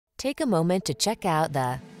Take a moment to check out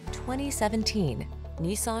the 2017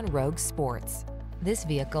 Nissan Rogue Sports. This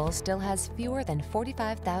vehicle still has fewer than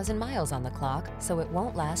 45,000 miles on the clock, so it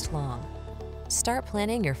won't last long. Start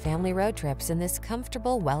planning your family road trips in this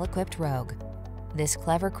comfortable, well-equipped Rogue. This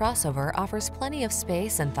clever crossover offers plenty of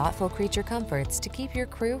space and thoughtful creature comforts to keep your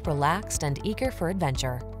crew relaxed and eager for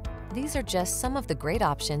adventure. These are just some of the great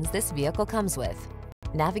options this vehicle comes with: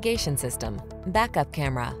 navigation system, backup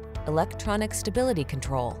camera, electronic stability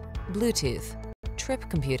control, Bluetooth, trip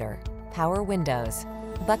computer, power windows,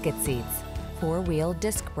 bucket seats, four-wheel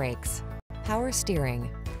disc brakes, power steering.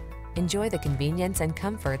 Enjoy the convenience and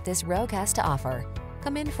comfort this Rogue has to offer.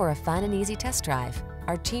 Come in for a fun and easy test drive.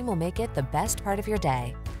 Our team will make it the best part of your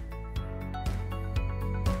day.